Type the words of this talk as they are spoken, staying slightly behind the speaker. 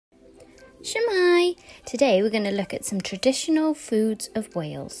Shemai! Today we're going to look at some traditional foods of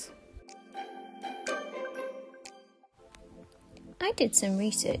Wales. I did some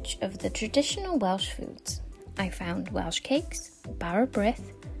research of the traditional Welsh foods. I found Welsh cakes, bara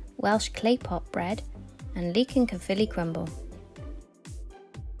brith, Welsh clay pot bread and leek and Caerphilly crumble.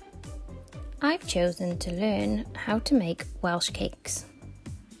 I've chosen to learn how to make Welsh cakes.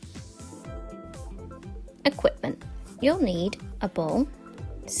 Equipment. You'll need a bowl,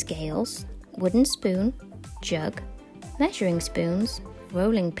 scales, wooden spoon, jug, measuring spoons,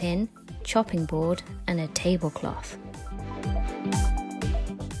 rolling pin, chopping board and a tablecloth.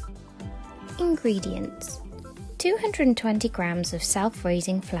 Ingredients: 220 grams of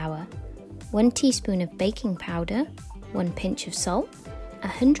self-raising flour, 1 teaspoon of baking powder, 1 pinch of salt,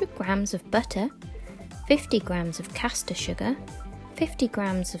 100 grams of butter, 50 grams of caster sugar, 50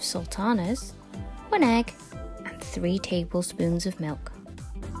 grams of sultanas, 1 egg and 3 tablespoons of milk.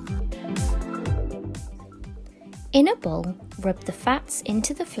 In a bowl, rub the fats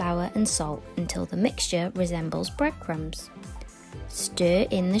into the flour and salt until the mixture resembles breadcrumbs. Stir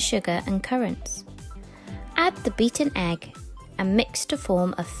in the sugar and currants. Add the beaten egg and mix to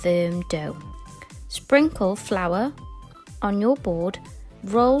form a firm dough. Sprinkle flour on your board,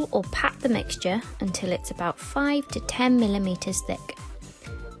 roll or pat the mixture until it's about 5 to 10 millimeters thick.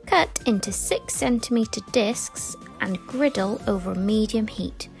 Cut into 6 centimeter discs and griddle over medium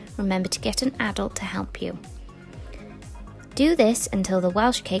heat. Remember to get an adult to help you. Do this until the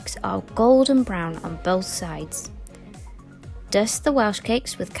Welsh cakes are golden brown on both sides. Dust the Welsh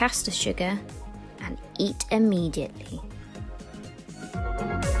cakes with caster sugar and eat immediately.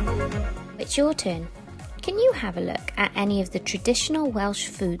 It's your turn. Can you have a look at any of the traditional Welsh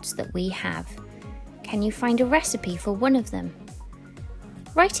foods that we have? Can you find a recipe for one of them?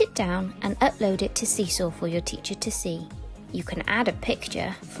 Write it down and upload it to Seesaw for your teacher to see. You can add a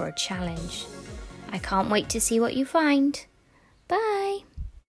picture for a challenge. I can't wait to see what you find. Bye!